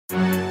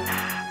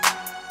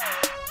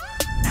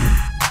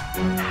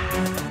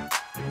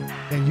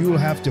will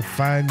have to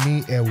find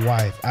me a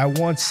wife. I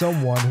want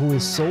someone who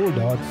is sold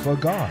out for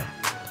God.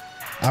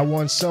 I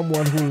want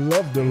someone who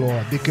loves the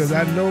Lord, because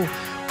I know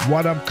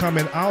what I'm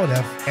coming out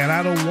of, and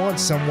I don't want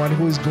someone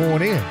who is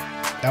going in.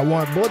 I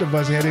want both of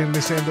us heading in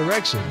the same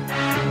direction.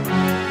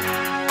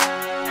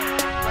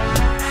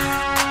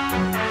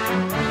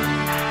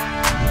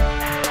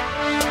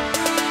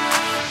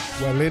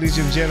 Well, ladies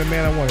and gentlemen,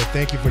 I want to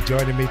thank you for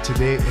joining me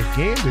today.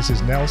 Again, this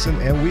is Nelson,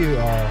 and we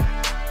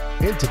are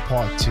into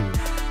part 2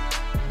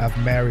 of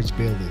Marriage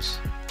Builders.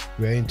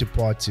 We're into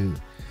part 2.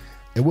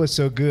 It was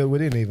so good, we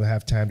didn't even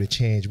have time to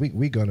change.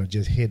 We're going to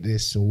just hit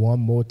this one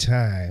more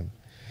time.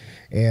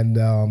 And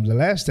the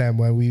last time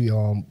when we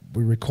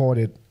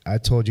recorded, I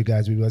told you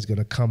guys we was going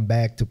to come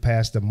back to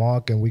Pastor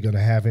Mark, and we're going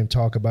to have him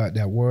talk about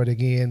that word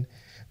again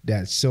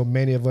that so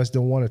many of us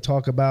don't want to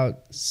talk about,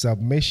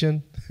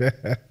 submission.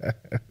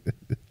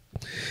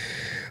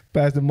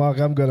 Pastor Mark,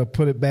 I'm going to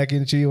put it back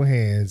into your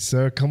hands,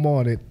 sir. Come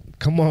on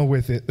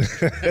with it.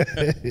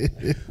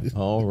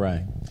 All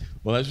right.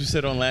 Well, as we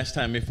said on last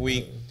time, if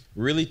we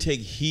really take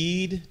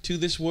heed to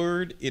this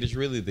word, it is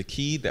really the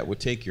key that will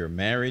take your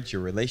marriage,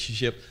 your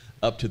relationship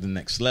up to the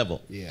next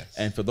level. Yes.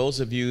 And for those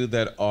of you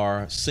that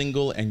are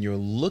single and you're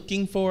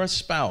looking for a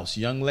spouse,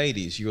 young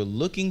ladies, you're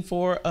looking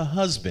for a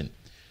husband,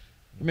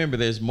 remember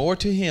there's more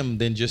to him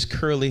than just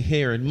curly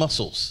hair and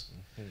muscles,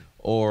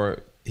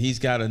 or he's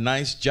got a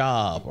nice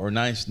job or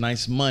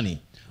nice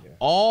money. Yeah.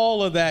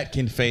 All of that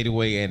can fade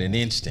away at an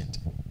instant.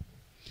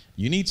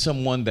 You need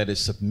someone that is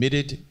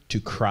submitted to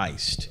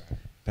Christ.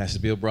 Pastor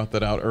Bill brought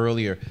that out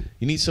earlier.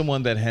 You need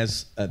someone that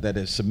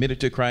is submitted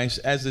to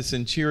Christ. As the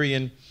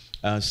centurion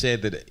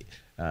said that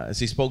as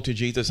he spoke to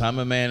Jesus, I'm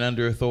a man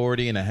under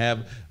authority and I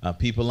have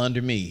people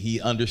under me. He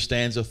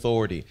understands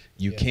authority.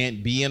 You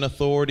can't be in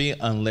authority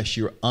unless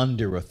you're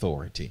under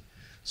authority.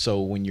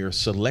 So when you're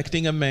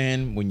selecting a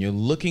man, when you're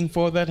looking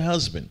for that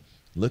husband,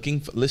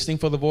 listening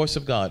for the voice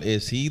of God,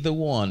 is he the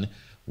one?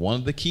 One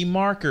of the key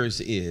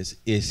markers is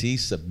he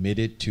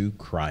submitted to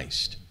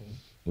Christ?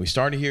 We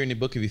started here in the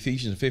book of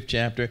Ephesians, the 5th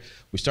chapter.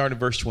 We started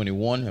verse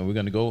 21, and we're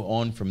going to go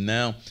on from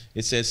now.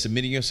 It says,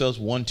 submitting yourselves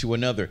one to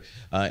another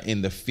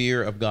in the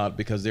fear of God,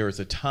 because there is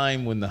a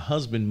time when the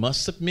husband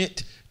must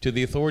submit to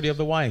the authority of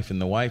the wife,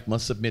 and the wife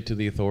must submit to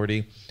the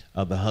authority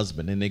of the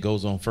husband. And it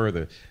goes on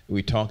further.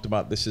 We talked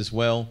about this as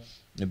well,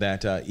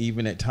 that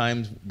even at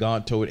times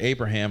God told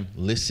Abraham,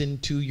 listen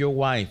to your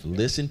wife,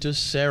 listen to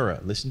Sarah,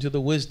 listen to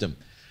the wisdom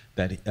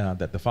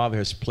that the Father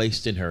has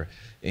placed in her.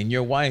 And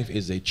your wife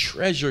is a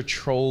treasure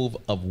trove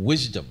of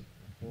wisdom.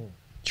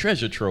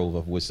 Treasure trove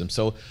of wisdom.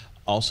 So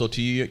also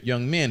to you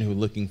young men who are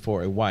looking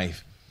for a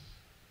wife,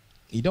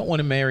 you don't want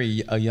to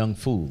marry a young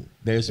fool.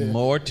 There's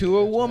more to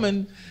a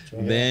woman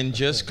than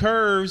just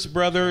curves,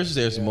 brothers.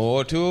 There's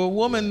more to a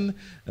woman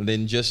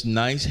than just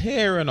nice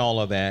hair and all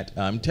of that.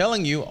 I'm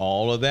telling you,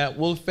 all of that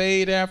will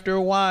fade after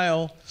a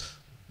while.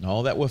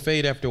 All that will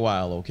fade after a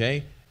while,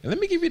 okay? And let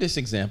me give you this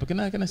example. Can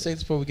I say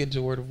this before we get into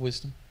the word of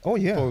wisdom? Oh,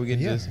 yeah. Before we get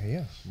into this?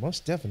 Yeah,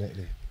 most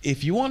definitely.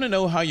 If you want to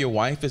know how your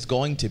wife is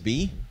going to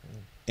be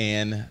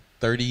in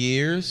 30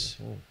 years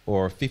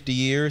or 50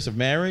 years of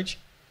marriage,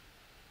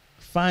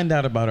 find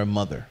out about her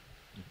mother.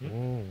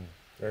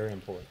 Very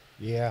important.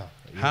 Yeah.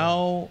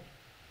 How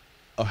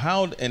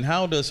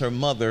does her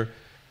mother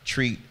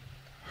treat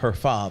her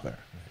father?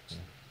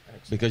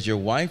 Because your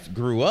wife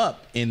grew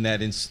up in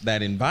that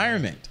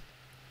environment.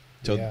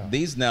 So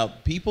these now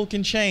people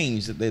can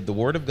change. The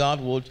word of God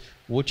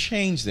will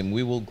change them.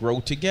 We will grow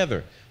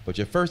together. But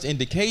your first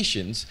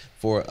indications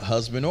for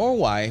husband or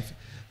wife,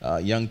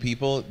 young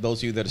people, those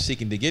of you that are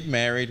seeking to get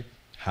married,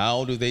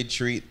 how do they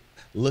treat?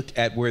 Look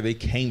at where they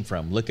came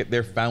from. Look at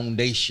their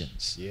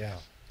foundations. Yeah.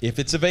 If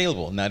it's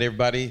available. Not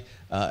everybody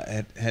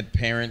had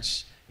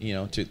parents. They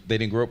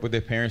didn't grow up with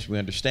their parents. We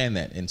understand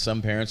that, and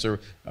some parents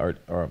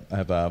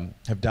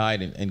have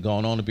died and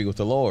gone on to be with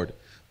the Lord.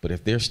 But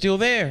if they're still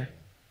there,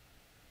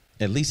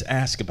 at least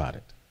ask about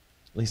it.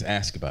 At least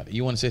ask about it.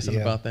 You want to say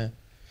something about that?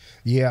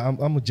 Yeah, I'm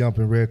gonna jump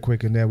in real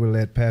quick, and then we'll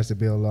let Pastor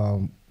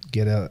Bill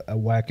get a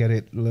whack at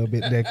it a little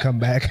bit, and then come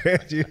back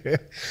at you,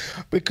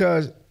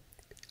 because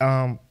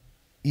I've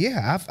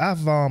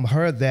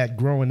heard that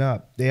growing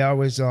up. They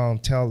always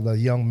tell the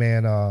young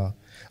man or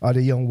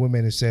the young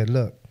woman and said,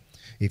 look,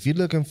 if you're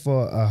looking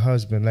for a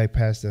husband, like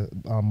Pastor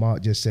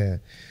Mark just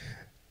said,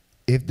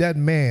 if that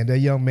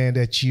young man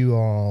that you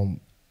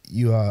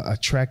are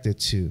attracted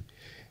to,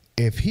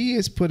 if he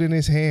is putting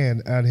his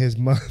hand on his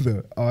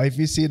mother, or if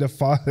you see the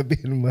father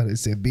being the mother,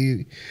 say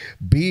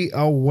be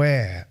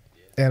aware.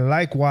 And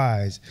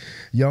likewise,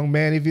 young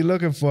man, if you're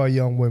looking for a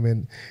young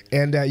woman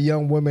and that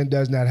young woman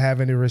does not have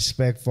any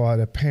respect for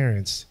the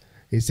parents,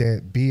 he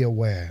said, be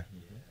aware.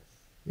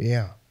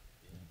 Yeah.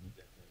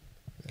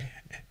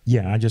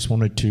 Yeah, I just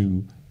wanted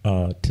to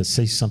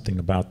say something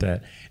about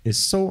that. It's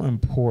so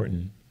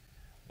important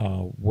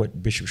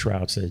what Bishop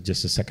Shroud said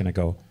just a second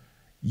ago.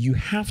 You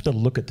have to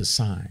look at the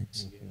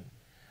signs.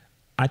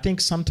 I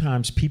think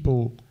sometimes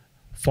people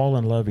fall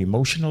in love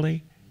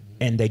emotionally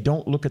and they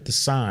don't look at the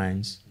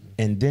signs.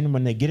 And then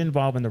when they get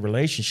involved in the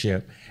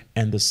relationship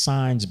and the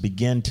signs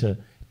begin to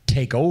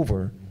take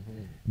over,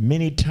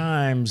 many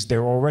times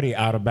they're already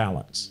out of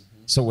balance.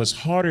 So it's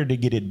harder to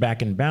get it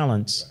back in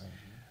balance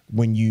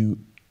when you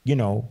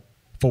know,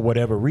 for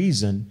whatever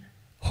reason,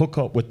 hook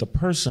up with the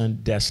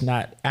person that's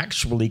not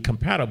actually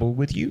compatible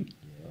with you,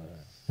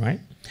 right?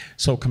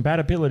 So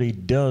compatibility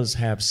does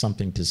have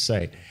something to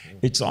say.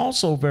 It's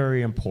also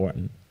very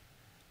important.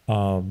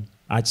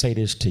 I'd say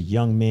this to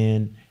young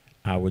men.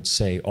 I would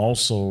say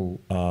also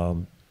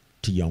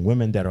to young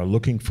women that are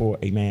looking for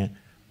a man.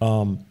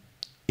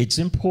 It's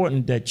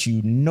important that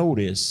you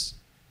notice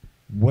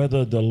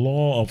whether the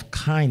law of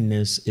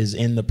kindness is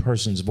in the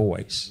person's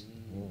voice.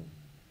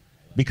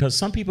 Because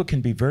some people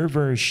can be very,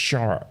 very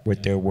sharp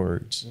with their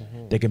words.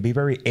 They can be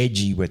very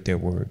edgy with their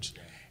words.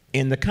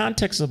 In the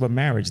context of a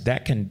marriage,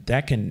 that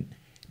can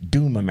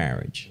doom a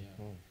marriage.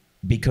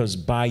 Because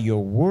by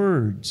your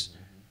words,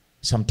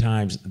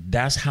 sometimes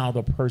that's how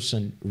the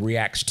person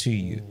reacts to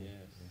you.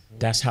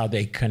 That's how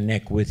they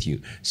connect with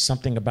you.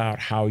 Something about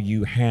how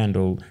you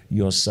handle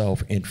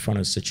yourself in front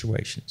of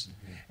situations.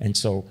 And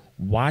so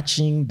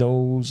watching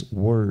those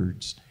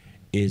words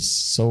is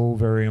so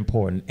very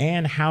important,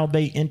 and how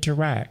they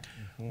interact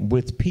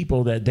with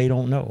people that they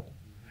don't know.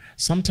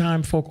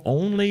 Sometimes folk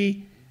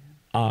only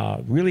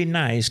are really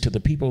nice to the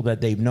people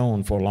that they've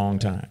known for a long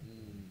time.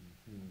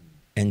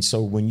 And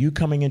so when you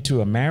coming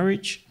into a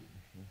marriage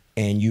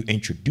and you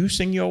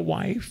introducing your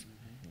wife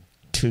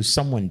to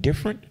someone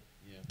different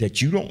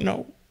that you don't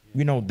know,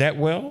 that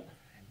well,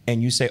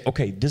 and you say,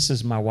 okay, this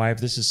is my wife,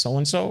 this is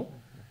so-and-so,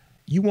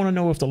 you want to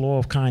know if the law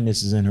of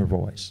kindness is in her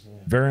voice.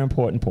 Very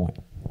important point.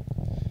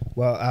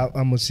 Well,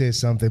 I'm going to say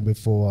something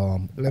before.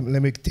 Let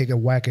me take a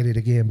whack at it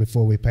again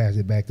before we pass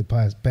it back to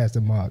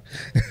Pastor Mark.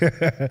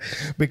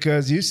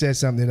 Because you said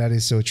something that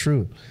is so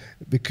true.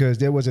 Because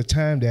there was a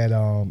time that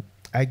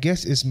I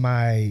guess it's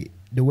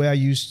the way I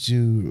used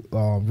to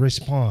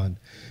respond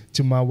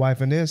to my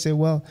wife. And they'll say,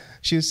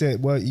 she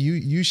said,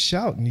 you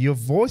shouting. Your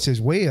voice is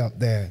way up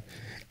there.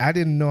 I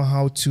didn't know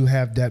how to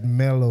have that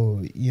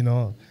mellow,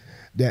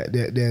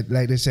 that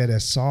like they said, a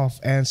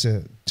soft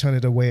answer, turn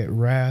it away at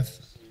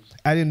wrath.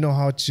 I didn't know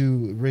how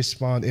to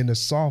respond in a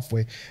soft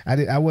way.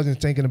 I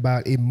wasn't thinking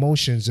about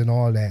emotions and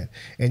all that.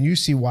 And you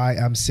see why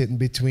I'm sitting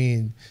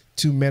between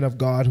two men of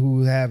God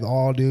who have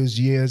all those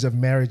years of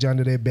marriage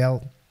under their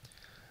belt.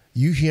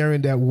 You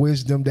hearing that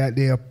wisdom that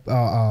they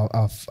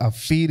are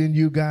feeding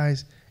you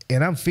guys,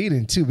 and I'm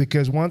feeding too.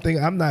 Because one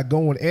thing, I'm not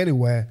going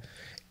anywhere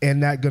and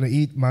not gonna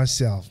eat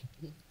myself.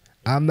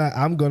 I'm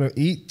gonna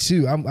eat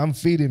too. I'm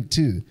feeding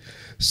too.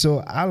 So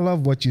I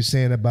love what you're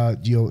saying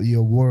about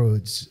your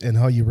words and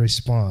how you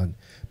respond,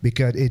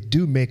 because it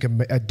do make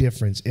a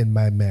difference in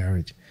my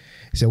marriage.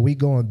 So we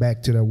going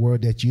back to the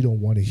word that you don't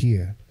want to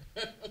hear,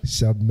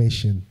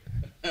 submission.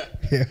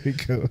 Here we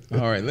go.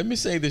 All right, let me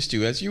say this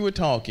too. As you were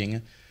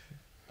talking,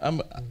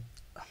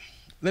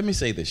 let me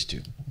say this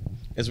too.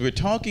 As we're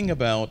talking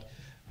about,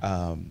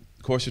 of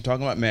course, we're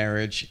talking about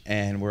marriage,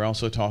 and we're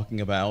also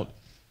talking about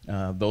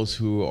those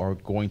who are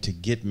going to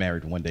get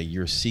married one day.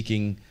 You're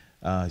seeking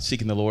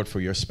the Lord for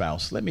your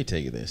spouse. Let me tell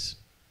you this.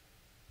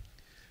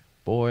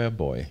 Boy, oh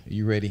boy. Are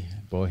you ready,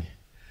 boy?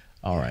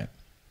 All right.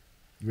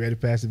 You ready,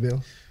 Pastor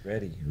Bill?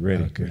 Ready.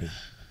 Okay. Ready.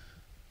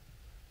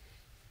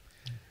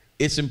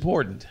 It's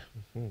important.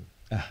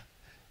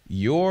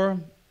 Your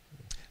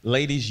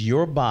ladies,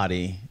 your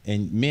body,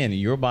 and men,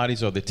 your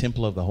bodies are the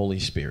temple of the Holy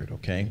Spirit,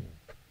 okay?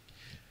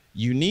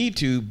 You need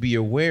to be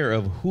aware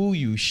of who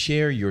you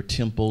share your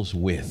temples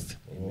with.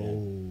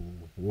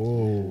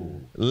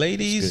 Whoa.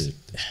 Ladies,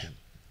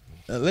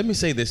 let me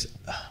say this.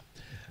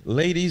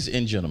 Ladies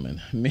and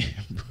gentlemen, men,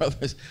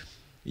 brothers,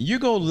 you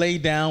go lay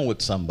down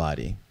with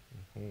somebody.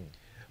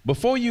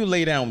 Before you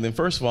lay down with them,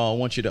 first of all, I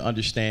want you to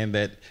understand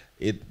that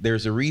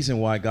there's a reason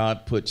why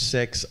God put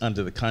sex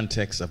under the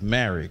context of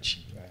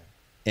marriage.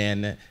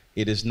 And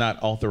it is not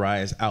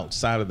authorized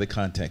outside of the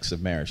context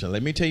of marriage. Now,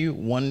 let me tell you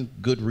one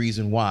good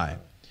reason why.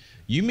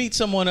 You meet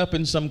someone up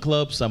in some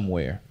club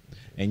somewhere,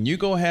 and you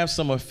go have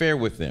some affair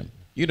with them.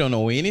 You don't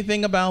know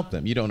anything about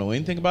them. You don't know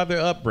anything about their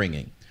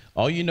upbringing.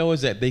 All you know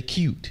is that they're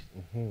cute.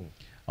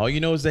 All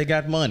you know is they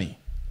got money.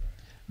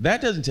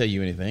 That doesn't tell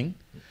you anything.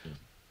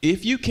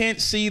 If you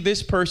can't see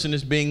this person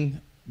as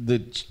being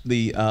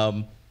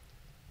the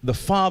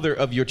father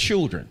of your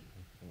children,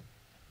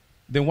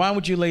 then why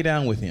would you lay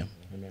down with him?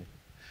 Amen.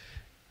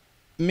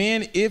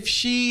 Men, if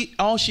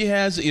all she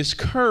has is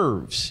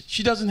curves,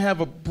 she doesn't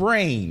have a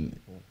brain.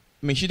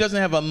 I mean, she doesn't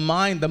have a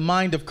mind, the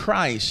mind of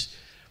Christ.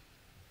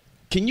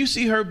 Can you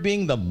see her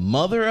being the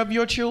mother of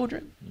your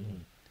children?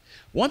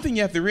 One thing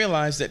you have to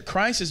realize that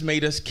Christ has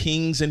made us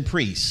kings and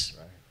priests.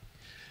 Right.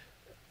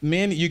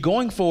 Men, you're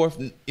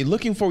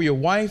looking for your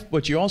wife,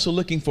 but you're also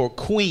looking for a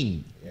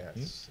queen.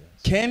 Yes.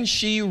 Can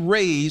she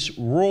raise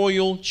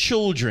royal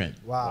children?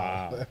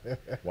 Wow.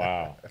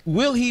 Wow.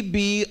 Will he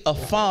be a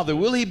father?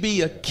 Will he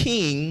be a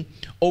king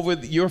over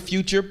your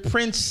future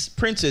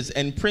princes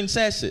and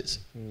princesses?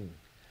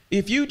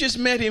 If you just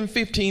met him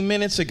 15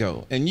 minutes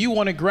ago and you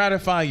want to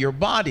gratify your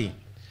body,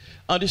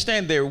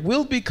 understand there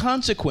will be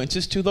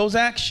consequences to those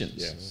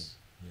actions. Yes.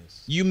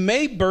 You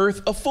may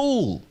birth a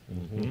fool.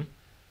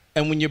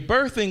 And when you're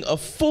birthing a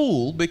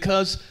fool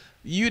because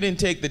you didn't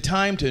take the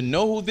time to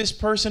know who this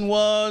person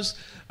was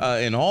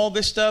and all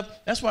this stuff,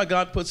 that's why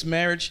God puts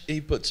marriage,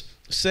 he puts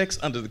sex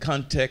under the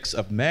context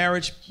of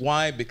marriage.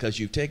 Why? Because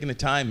you've taken the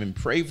time and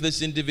prayed for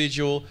this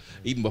individual.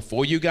 Even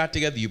before you got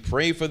together, you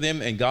prayed for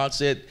them, and God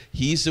said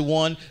he's the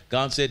one.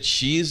 God said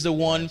she's the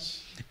one.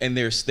 And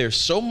there's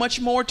so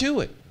much more to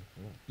it.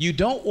 You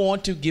don't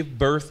want to give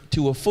birth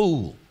to a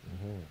fool.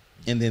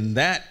 And then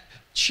that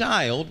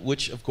child,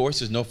 which of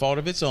course is no fault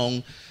of its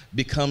own,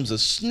 becomes a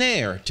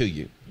snare to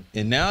you.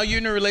 And now you're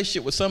in a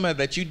relationship with somebody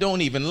that you don't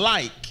even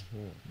like,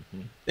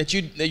 that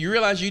you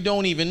realize you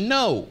don't even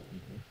know.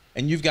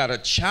 And you've got a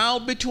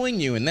child between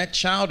you, and that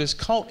child is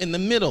caught in the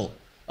middle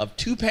of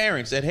two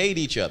parents that hate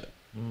each other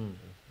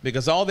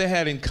because all they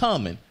had in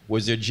common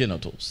was their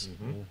genitals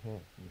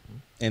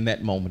in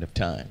that moment of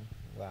time.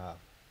 Wow.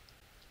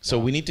 So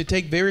we need to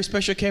take very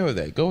special care of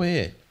that. Go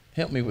ahead.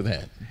 Help me with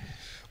that.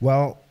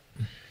 Well,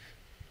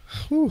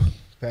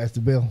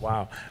 Pastor Bill.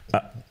 Wow.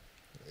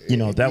 You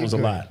know, that was a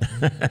lot.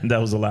 That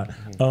was a lot.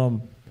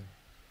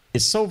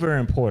 It's so very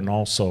important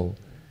also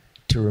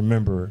to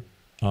remember,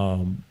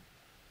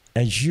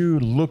 as you're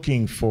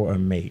looking for a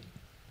mate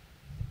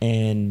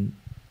and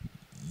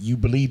you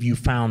believe you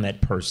found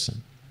that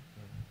person,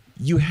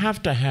 you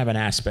have to have an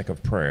aspect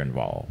of prayer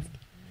involved,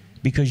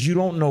 because you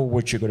don't know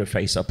what you're going to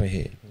face up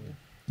ahead.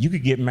 You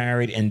could get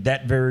married and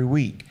that very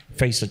week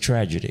face a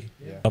tragedy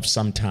of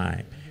some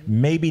time.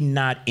 Maybe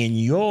not in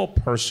your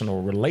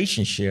personal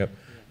relationship,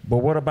 but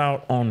what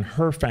about on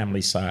her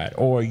family side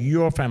or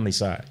your family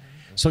side?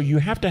 So you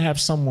have to have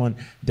someone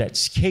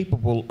that's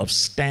capable of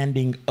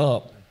standing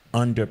up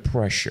under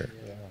pressure.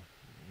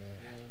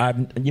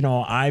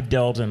 I've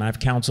dealt and I've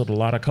counseled a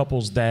lot of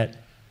couples that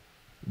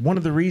one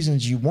of the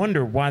reasons you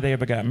wonder why they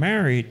ever got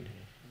married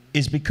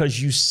is because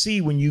you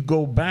see, when you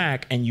go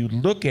back and you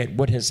look at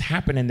what has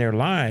happened in their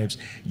lives,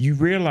 you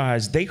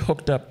realize they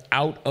hooked up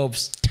out of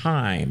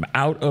time,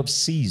 out of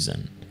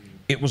season.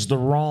 It was the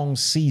wrong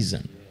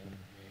season.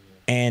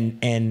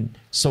 And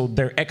so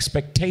their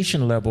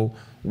expectation level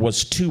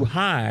was too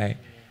high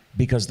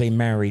because they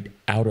married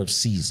out of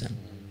season.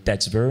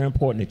 That's very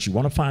important, that you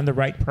want to find the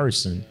right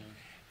person.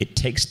 It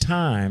takes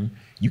time.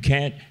 You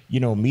can't,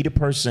 meet a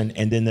person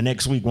and then the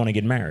next week want to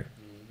get married.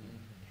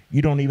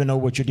 You don't even know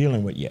what you're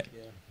dealing with yet.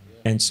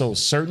 And so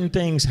certain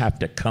things have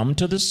to come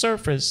to the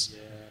surface.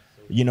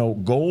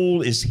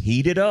 Gold is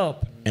heated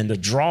up and the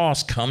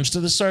dross comes to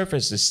the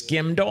surface, is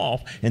skimmed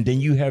off, and then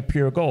you have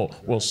pure gold.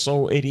 Well,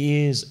 so it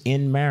is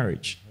in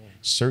marriage.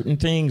 Certain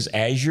things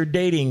as you're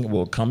dating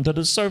will come to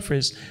the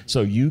surface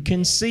so you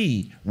can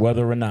see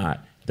whether or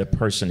not the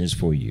person is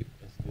for you.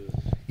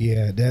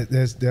 Yeah,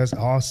 that's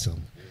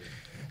awesome.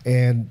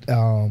 And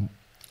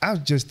I was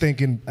just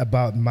thinking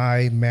about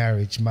my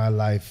marriage, my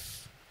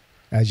life,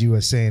 as you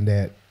were saying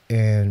that,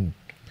 and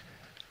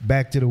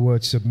back to the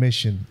word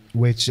submission,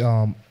 which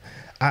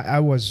I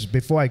was,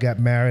 before I got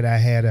married, I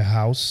had a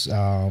house.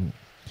 I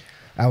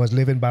was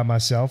living by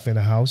myself in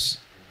a house.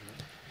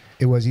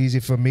 It was easy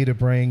for me to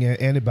bring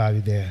anybody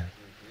there.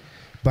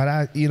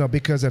 But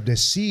because of the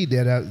seed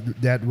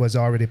that was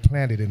already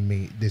planted in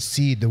me, the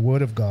seed, the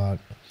word of God,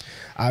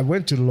 I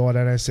went to the Lord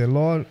and I said,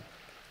 Lord,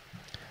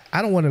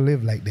 I don't want to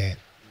live like that.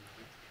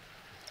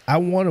 I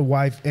want a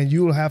wife, and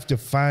you'll have to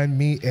find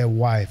me a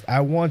wife.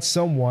 I want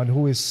someone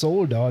who is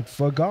sold out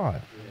for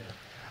God.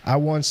 I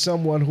want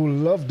someone who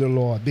loves the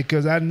Lord,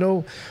 because I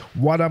know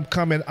what I'm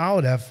coming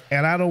out of,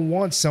 and I don't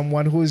want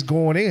someone who is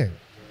going in.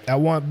 I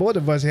want both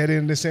of us heading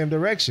in the same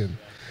direction.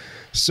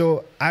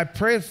 So I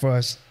prayed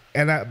first,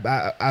 and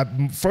I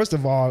first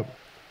of all,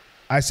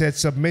 I said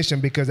submission,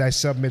 because I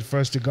submit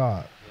first to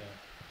God.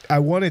 I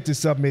wanted to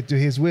submit to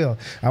his will.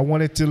 I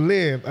wanted to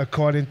live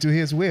according to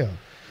his will.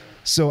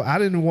 So I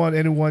didn't want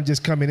anyone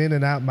just coming in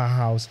and out my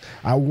house.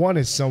 I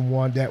wanted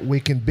someone that we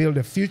can build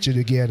a future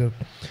together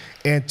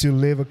and to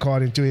live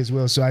according to his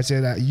will. So I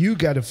said, you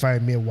got to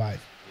find me a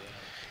wife.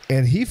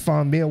 And he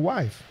found me a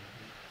wife.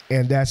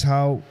 And that's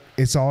how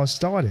it's all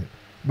started.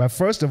 But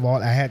first of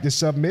all, I had to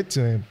submit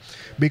to him,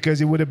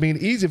 because it would have been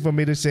easy for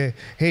me to say,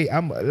 hey,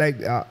 I'm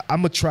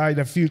going to try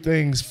a few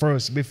things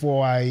first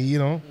before I,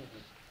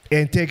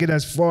 and take it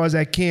as far as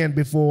I can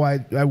before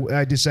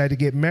I decide to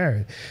get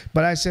married.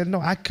 But I said, no,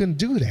 I couldn't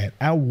do that.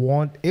 I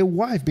want a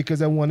wife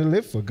because I want to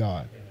live for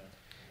God.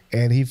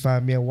 And he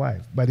found me a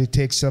wife. But it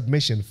takes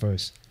submission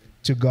first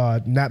to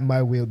God, not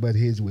my will, but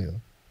his will.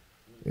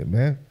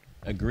 Amen.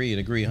 Agree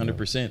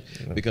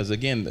 100%. Because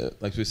again,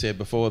 like we said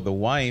before, the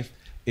wife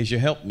is your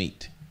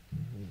helpmeet.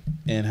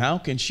 And how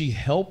can she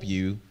help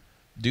you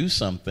do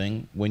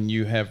something when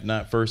you have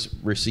not first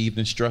received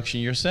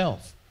instruction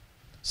yourself?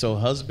 So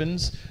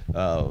husbands,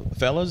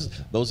 fellas,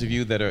 those of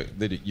you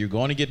that you're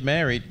going to get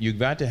married, you've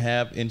got to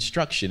have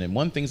instruction. And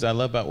one thing I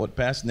love about what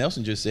Pastor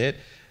Nelson just said,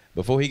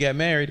 before he got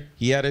married,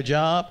 he had a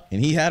job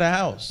and he had a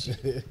house.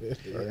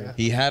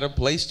 He had a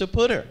place to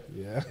put her.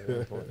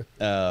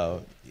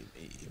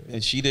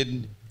 And she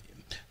didn't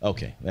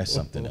Okay, that's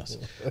something else.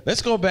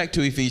 Let's go back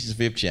to Ephesians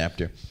 5th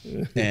chapter.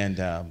 And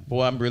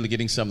boy, I'm really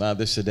getting something out of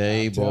this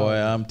today.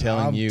 I'm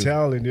telling you. It's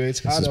hot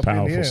This is up in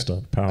powerful here.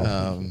 stuff.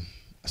 Powerful.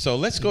 So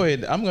let's go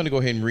ahead. I'm going to go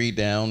ahead and read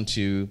down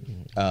to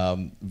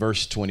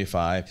verse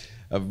 25,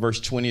 verse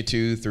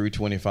 22 through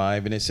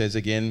 25. And it says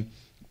again,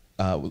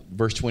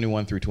 verse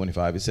 21 through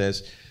 25, it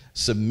says,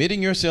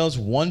 submitting yourselves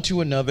one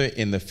to another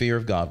in the fear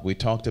of God. We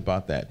talked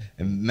about that.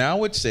 And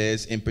now it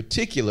says, in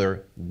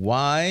particular,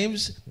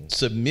 wives,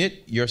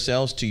 submit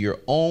yourselves to your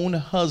own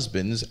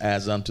husbands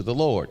as unto the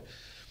Lord.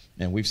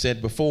 And we've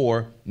said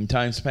before in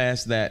times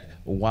past that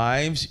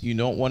wives, you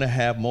don't want to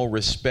have more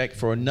respect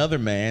for another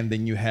man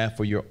than you have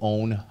for your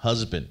own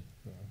husband.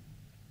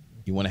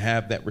 You want to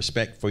have that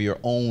respect for your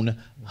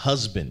own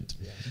husband,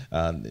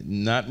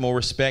 not more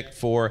respect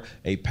for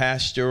a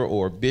pastor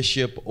or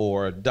bishop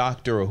or a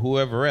doctor or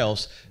whoever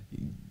else.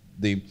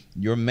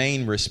 Your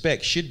main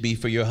respect should be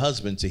for your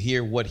husband, to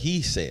hear what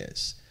he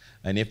says.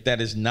 And if that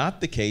is not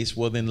the case,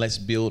 well, then let's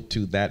build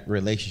to that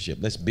relationship.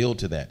 Let's build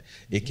to that.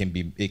 It can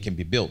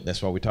be built.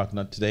 That's why we're talking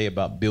about today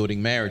about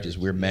building marriages.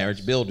 We're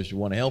marriage builders. We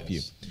want to help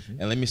you.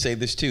 And let me say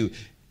this too.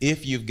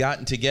 If you've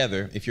gotten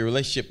together, if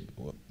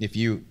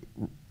you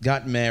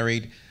got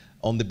married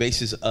on the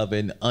basis of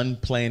an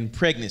unplanned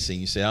pregnancy,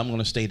 you say, I'm going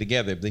to stay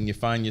together. Then you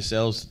find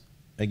yourselves,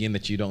 again,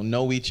 that you don't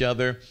know each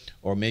other,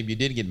 or maybe you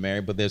did get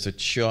married, but there's a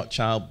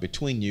child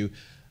between you.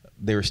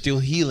 There's still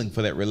healing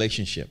for that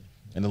relationship.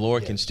 And the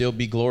Lord can still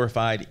be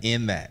glorified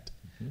in that.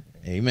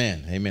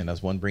 Amen. Amen. I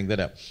just want to bring that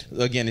up.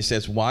 Again, it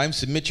says, wives,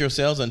 submit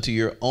yourselves unto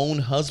your own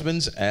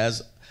husbands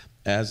as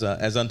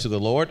unto the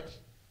Lord.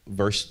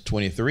 Verse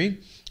 23,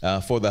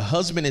 for the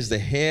husband is the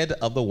head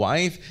of the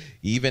wife,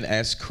 even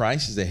as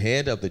Christ is the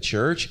head of the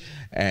church,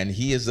 and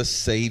he is the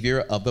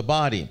Savior of the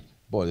body.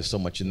 Boy, there's so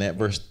much in that.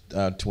 Verse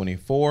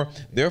 24,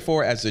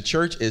 therefore, as the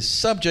church is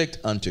subject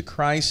unto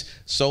Christ,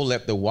 so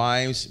let the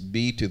wives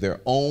be to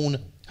their own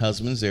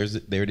husbands.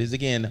 There it is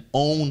again,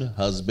 own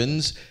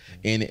husbands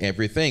in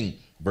everything.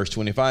 Verse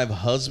 25,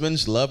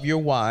 husbands, love your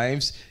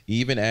wives,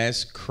 even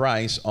as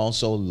Christ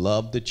also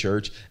loved the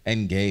church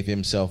and gave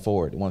himself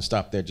for it. I want to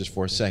stop there just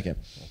for a second.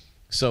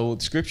 So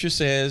the scripture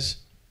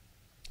says,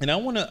 and I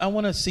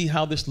want to see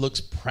how this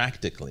looks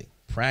practically.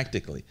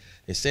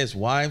 It says,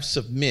 wives,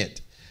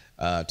 submit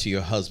to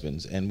your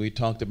husbands. And we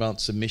talked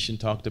about submission,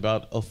 talked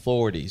about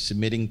authority,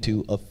 submitting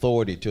to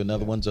authority, to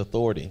another one's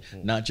authority,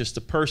 not just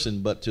the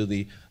person, but to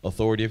the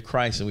authority of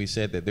Christ. And we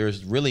said that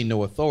there's really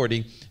no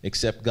authority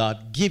except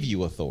God give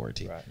you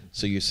authority. Right.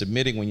 So you're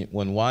submitting,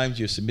 when wives,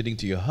 you're submitting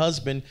to your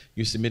husband,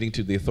 you're submitting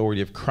to the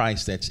authority of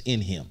Christ that's in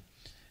him.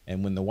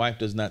 And when the wife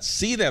does not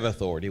see that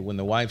authority, when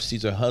the wife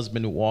sees her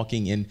husband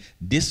walking in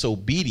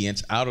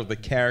disobedience out of the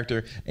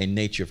character and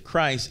nature of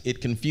Christ,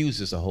 it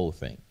confuses the whole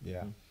thing.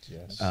 Yeah.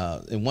 Yes.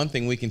 And one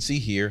thing we can see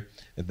here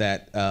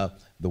that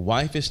the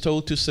wife is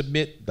told to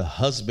submit, the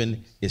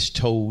husband is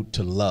told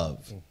to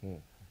love.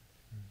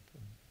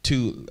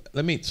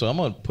 So I'm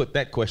going to put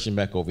that question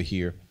back over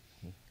here.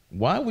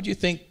 Why would you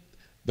think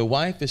the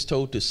wife is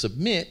told to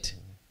submit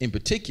in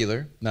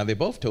particular? Now, they're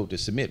both told to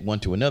submit one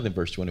to another in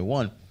verse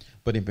 21,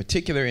 but in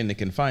particular in the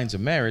confines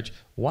of marriage,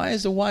 why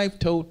is the wife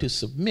told to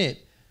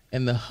submit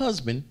and the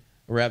husband,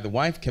 or rather the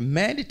wife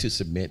commanded to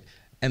submit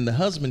and the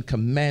husband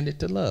commanded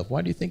to love?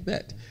 Why do you think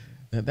that?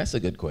 That's a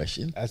good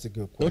question. That's a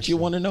good question. Don't you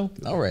want to know?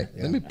 All right.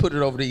 Yeah. Let me put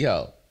it over to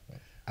y'all.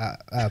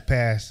 I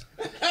pass.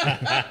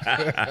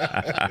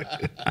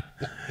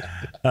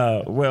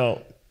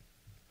 Well,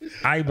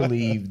 I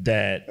believe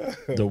that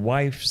the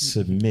wife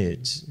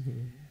submits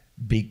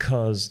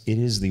because it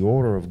is the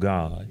order of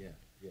God.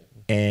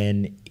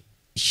 And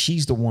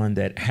she's the one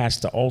that has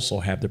to also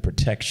have the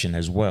protection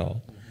as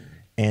well.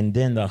 And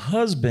then the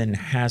husband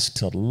has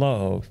to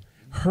love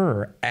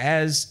her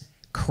as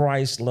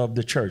Christ loved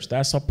the church.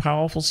 That's a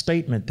powerful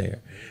statement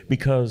there,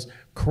 because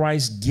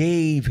Christ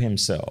gave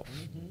himself.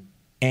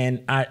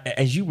 And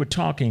as you were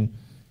talking,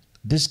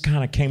 this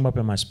kind of came up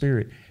in my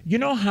spirit. You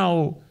know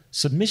how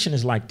submission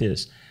is like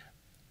this?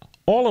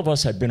 All of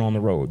us have been on the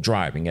road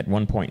driving at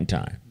one point in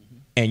time,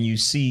 and you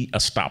see a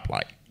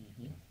stoplight.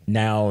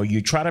 Now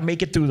you try to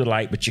make it through the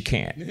light, but you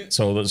can't.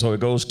 So it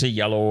goes to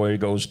yellow, or it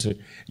goes to,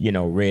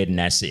 red, and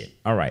that's it.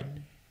 All right.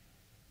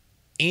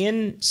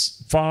 In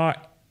far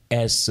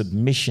as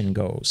submission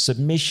goes,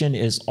 submission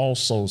is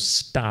also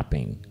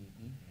stopping.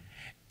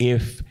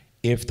 If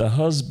the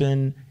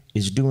husband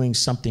is doing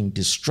something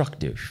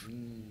destructive,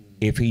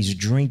 if he's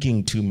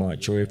drinking too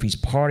much, or if he's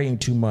partying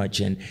too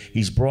much, and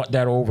he's brought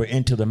that over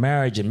into the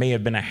marriage, it may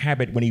have been a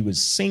habit when he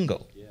was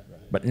single,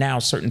 but now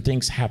certain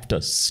things have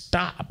to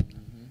stop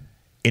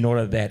in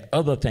order that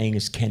other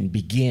things can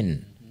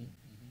begin.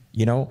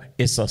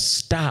 It's a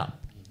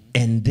stop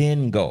and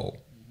then go.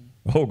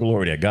 Oh,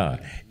 glory to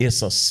God.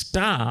 It's a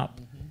stop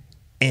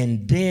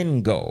and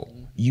then go.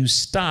 You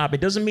stop.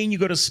 It doesn't mean you're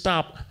going to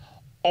stop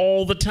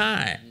all the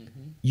time.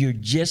 You're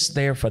just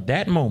there for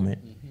that moment.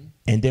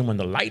 And then when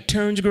the light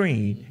turns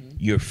green,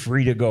 you're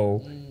free to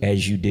go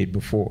as you did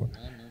before.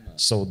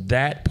 So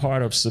that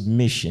part of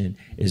submission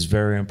is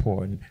very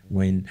important.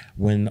 When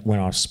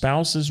our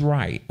spouse is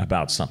right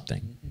about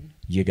something,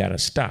 you got to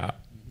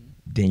stop.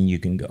 Then you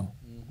can go.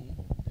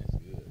 That's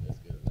good. That's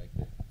good. I like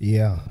that.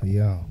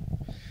 Yeah.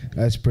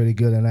 That's pretty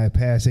good, and I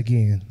pass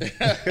again.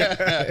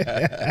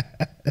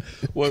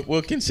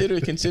 Well,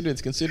 consider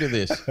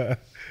this. I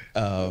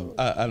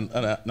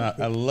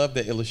love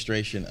the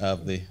illustration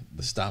of the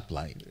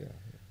stoplight.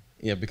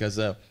 Yeah, because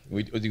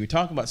when we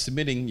talk about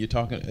submitting, you're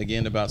talking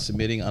again about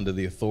submitting under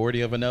the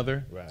authority of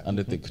another,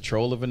 under the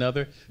control of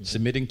another,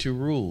 submitting to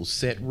rules,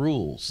 set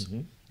rules.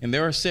 And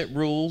there are set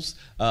rules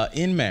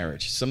in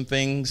marriage. Some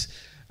things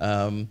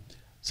that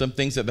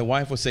the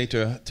wife will say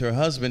to her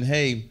husband,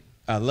 hey,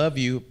 I love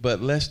you, but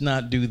let's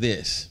not do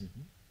this.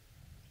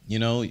 You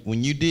know,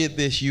 when you did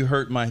this, you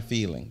hurt my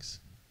feelings.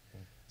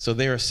 So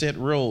there are set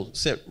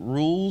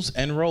rules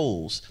and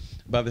roles.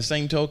 By the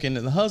same token,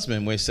 the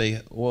husband may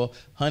say, well,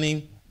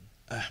 honey,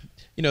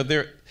 you know,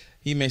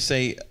 he may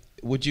say,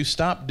 would you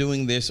stop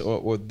doing this,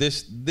 or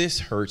this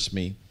hurts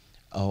me,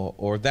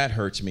 or that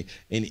hurts me.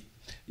 And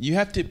you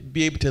have to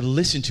be able to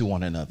listen to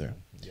one another.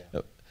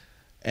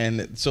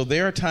 And so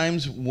there are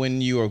times when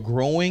you are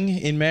growing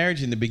in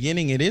marriage. In the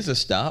beginning, it is a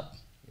stop,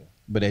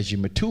 but as you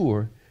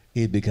mature,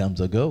 it becomes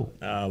a go.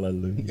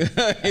 Hallelujah.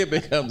 It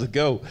becomes a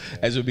go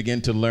as we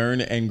begin to learn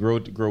and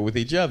grow with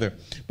each other.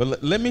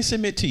 But let me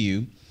submit to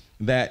you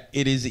that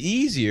it is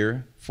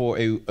easier for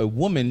a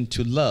woman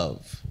to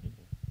love.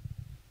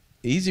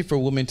 Easy for a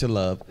woman to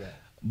love,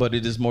 but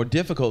it is more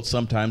difficult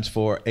sometimes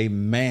for a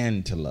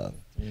man to love.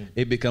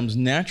 It becomes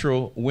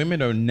natural.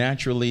 Women are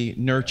naturally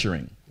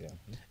nurturing.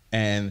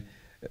 And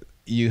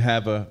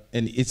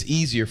and it's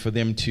easier for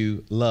them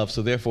to love.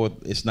 So therefore,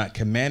 it's not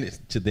commanded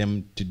to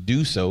them to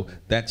do so.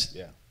 That's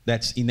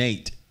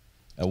innate.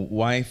 A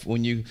wife,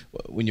 when you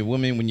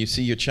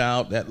see your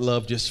child, that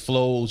love just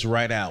flows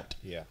right out.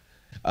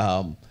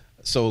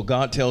 So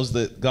God tells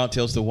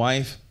the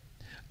wife,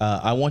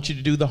 I want you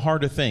to do the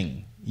harder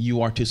thing.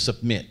 You are to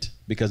submit,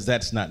 because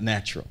that's not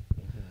natural.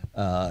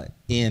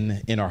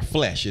 In our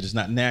flesh, it is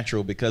not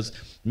natural, because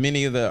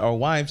many of our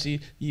wives,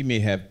 you may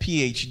have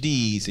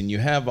PhDs and you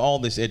have all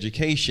this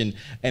education,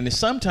 and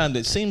sometimes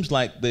it seems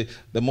like the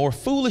more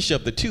foolish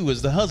of the two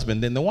is the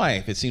husband than the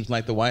wife. It seems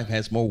like the wife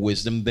has more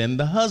wisdom than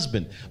the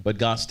husband, but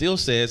God still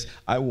says,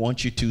 I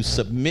want you to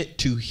submit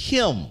to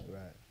him.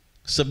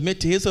 Submit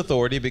to his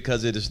authority,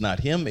 because it is not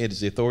him, it is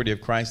the authority of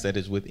Christ that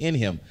is within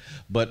him.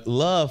 But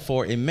love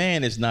for a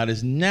man is not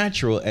as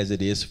natural as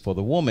it is for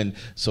the woman.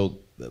 So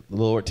the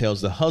Lord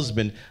tells the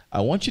husband,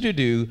 I want you to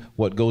do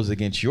what goes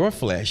against your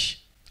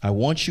flesh. I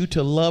want you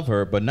to love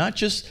her, but not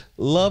just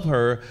love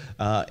her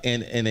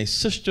in a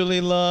sisterly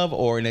love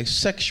or in a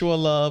sexual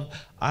love.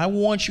 I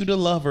want you to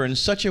love her in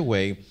such a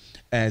way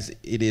as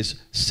it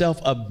is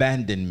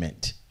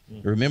self-abandonment.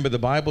 Remember, the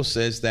Bible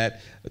says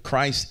that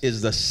Christ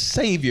is the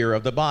Savior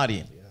of the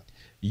body.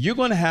 You're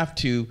going to have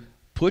to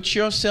put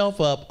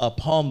yourself up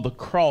upon the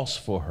cross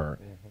for her.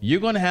 You're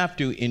going to have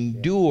to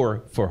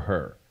endure for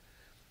her.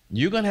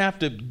 You're going to have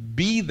to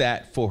be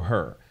that for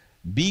her.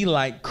 Be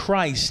like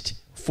Christ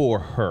for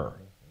her.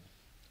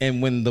 And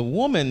when the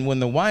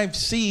wife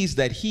sees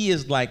that he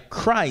is like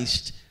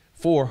Christ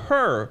for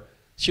her,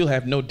 she'll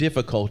have no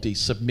difficulty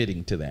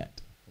submitting to that.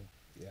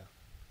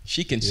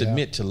 She can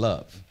submit to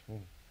love.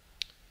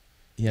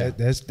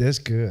 That's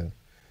good,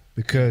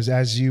 because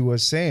as you were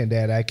saying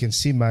that, I can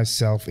see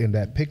myself in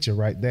that picture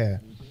right there,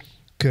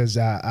 because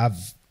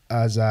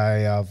as I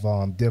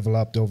have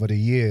developed over the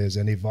years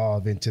and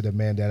evolved into the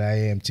man that I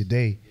am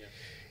today,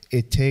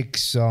 it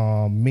takes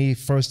me,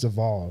 first of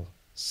all,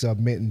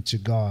 submitting to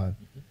God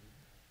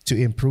to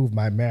improve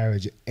my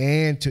marriage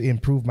and to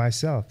improve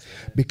myself,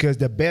 because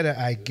the better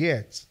I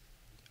get,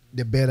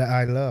 the better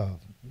I love.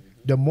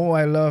 The more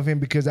I love him,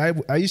 because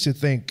I used to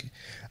think,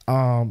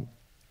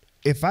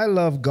 if I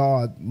love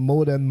God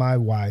more than my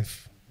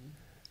wife,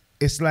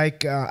 it's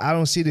like I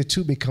don't see the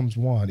two becomes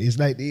one. It's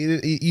like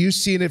you've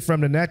seen it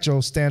from the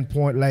natural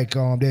standpoint, like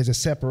there's a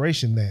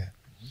separation there.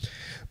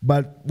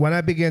 But when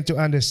I begin to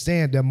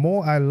understand, the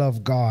more I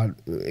love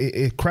God,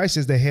 Christ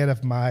is the head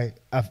of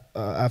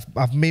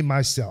me,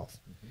 myself.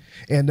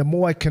 And the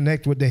more I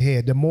connect with the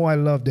head, the more I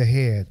love the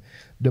head,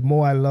 the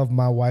more I love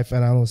my wife,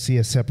 and I don't see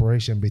a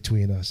separation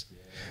between us.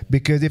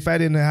 Because if I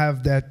didn't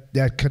have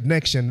that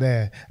connection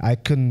there, I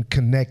couldn't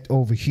connect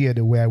over here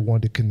the way I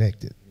wanted to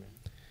connect it.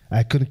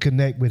 I couldn't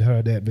connect with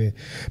her that way,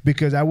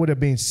 because I would have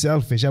been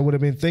selfish. I would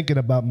have been thinking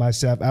about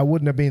myself. I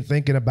wouldn't have been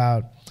thinking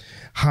about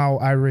how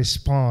I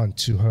respond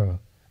to her.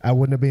 I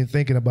wouldn't have been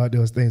thinking about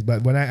those things.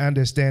 But when I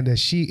understand that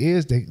she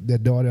is the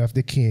daughter of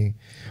the King,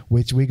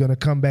 which we're going to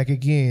come back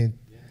again,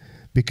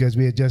 because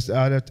we're just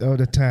out of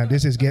the time.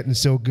 This is getting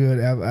so good.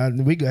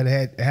 We're going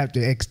to have to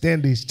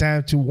extend this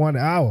time to 1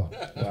 hour.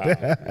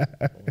 Wow.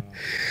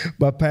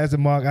 But Pastor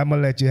Mark, I'm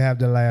going to let you have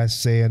the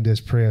last say in this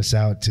prayer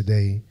out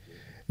today.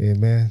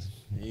 Amen.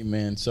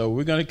 Amen. So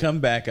we're going to come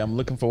back. I'm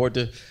looking forward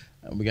to,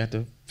 we got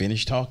to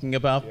finish talking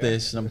about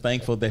this. And I'm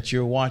thankful that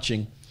you're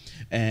watching.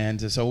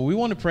 And so we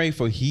want to pray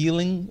for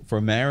healing for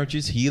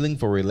marriages, healing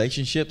for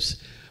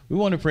relationships. We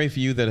want to pray for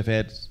you that have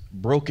had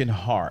broken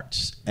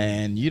hearts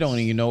and you don't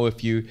even know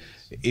if you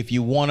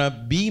want to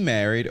be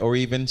married or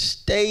even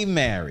stay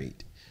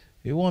married.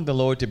 We want the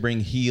Lord to bring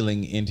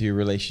healing into your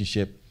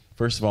relationship.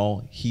 First of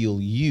all, heal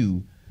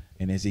you,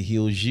 and as he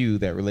heals you,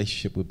 that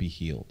relationship will be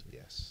healed.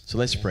 Yes. So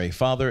let's pray.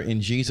 Father,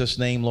 in Jesus'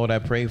 name, Lord, I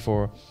pray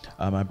for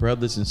my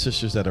brothers and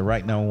sisters that are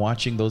right now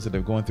watching, those that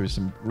are going through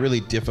some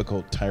really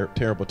difficult,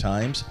 terrible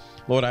times.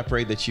 Lord, I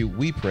pray that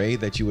we pray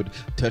that you would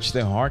touch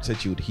their hearts,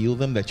 that you would heal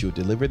them, that you would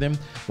deliver them,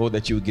 Lord,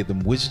 that you would give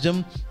them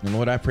wisdom. And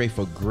Lord, I pray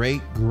for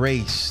great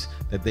grace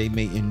that they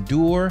may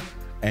endure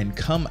and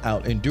come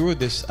out, endure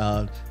this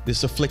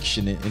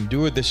affliction,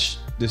 endure this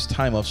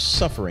time of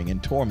suffering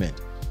and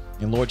torment.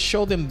 And Lord,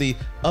 show them the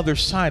other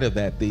side of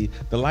that, the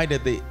light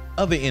at the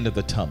other end of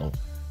the tunnel,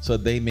 so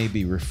they may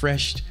be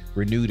refreshed,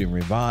 renewed, and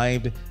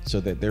revived, so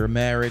that their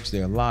marriage,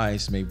 their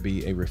lives may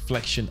be a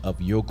reflection of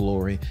your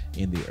glory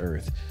in the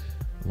earth.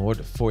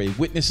 Lord, for a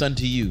witness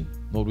unto you,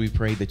 Lord, we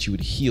pray that you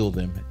would heal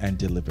them and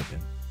deliver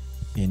them.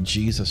 In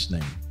Jesus'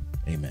 name,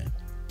 amen.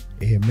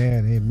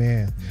 Amen.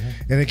 Amen.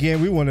 And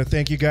again, we want to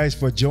thank you guys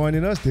for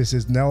joining us. This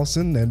is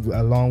Nelson, and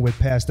along with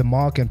Pastor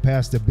Mark and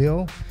Pastor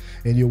Bill.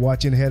 And you're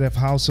watching Head of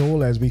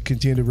Household as we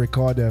continue to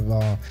record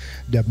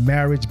the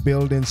marriage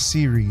building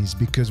series,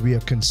 because we are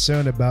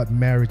concerned about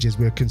marriages.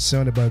 We're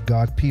concerned about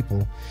God's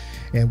people.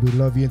 And we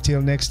love you.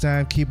 Until next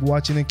time, keep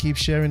watching and keep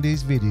sharing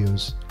these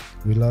videos.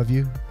 We love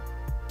you.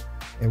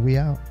 And we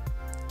out.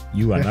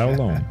 You are not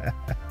alone.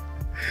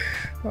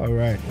 All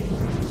right.